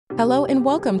Hello and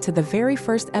welcome to the very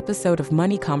first episode of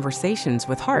Money Conversations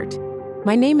with Heart.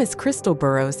 My name is Crystal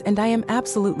Burrows and I am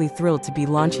absolutely thrilled to be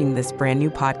launching this brand new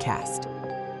podcast.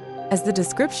 As the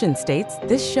description states,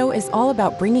 this show is all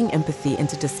about bringing empathy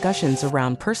into discussions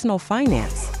around personal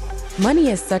finance. Money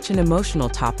is such an emotional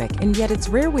topic, and yet it's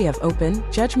rare we have open,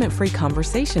 judgment-free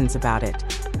conversations about it.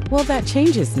 Well, that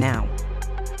changes now.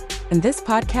 In this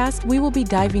podcast, we will be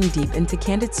diving deep into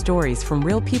candid stories from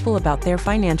real people about their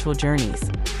financial journeys.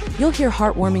 You'll hear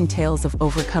heartwarming tales of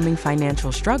overcoming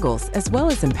financial struggles as well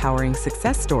as empowering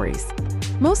success stories.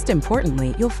 Most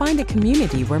importantly, you'll find a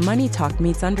community where money talk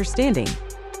meets understanding.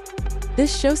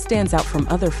 This show stands out from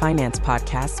other finance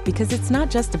podcasts because it's not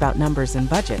just about numbers and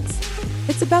budgets.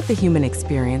 It's about the human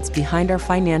experience behind our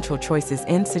financial choices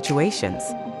and situations.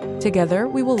 Together,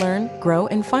 we will learn, grow,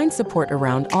 and find support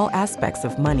around all aspects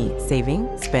of money, saving,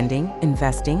 spending,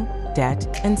 investing,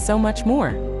 debt, and so much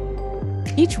more.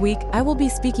 Each week, I will be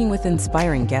speaking with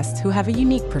inspiring guests who have a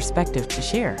unique perspective to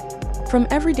share. From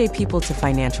everyday people to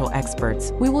financial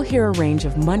experts, we will hear a range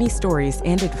of money stories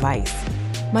and advice.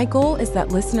 My goal is that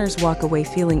listeners walk away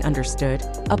feeling understood,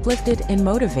 uplifted, and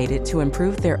motivated to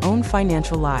improve their own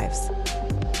financial lives.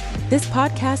 This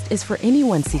podcast is for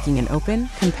anyone seeking an open,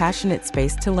 compassionate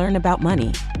space to learn about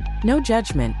money. No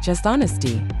judgment, just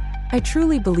honesty. I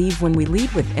truly believe when we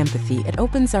lead with empathy, it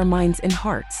opens our minds and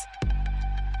hearts.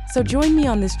 So join me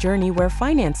on this journey where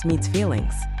finance meets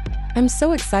feelings. I'm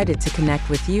so excited to connect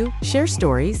with you, share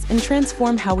stories, and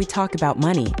transform how we talk about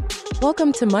money.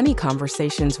 Welcome to Money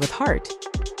Conversations with Heart.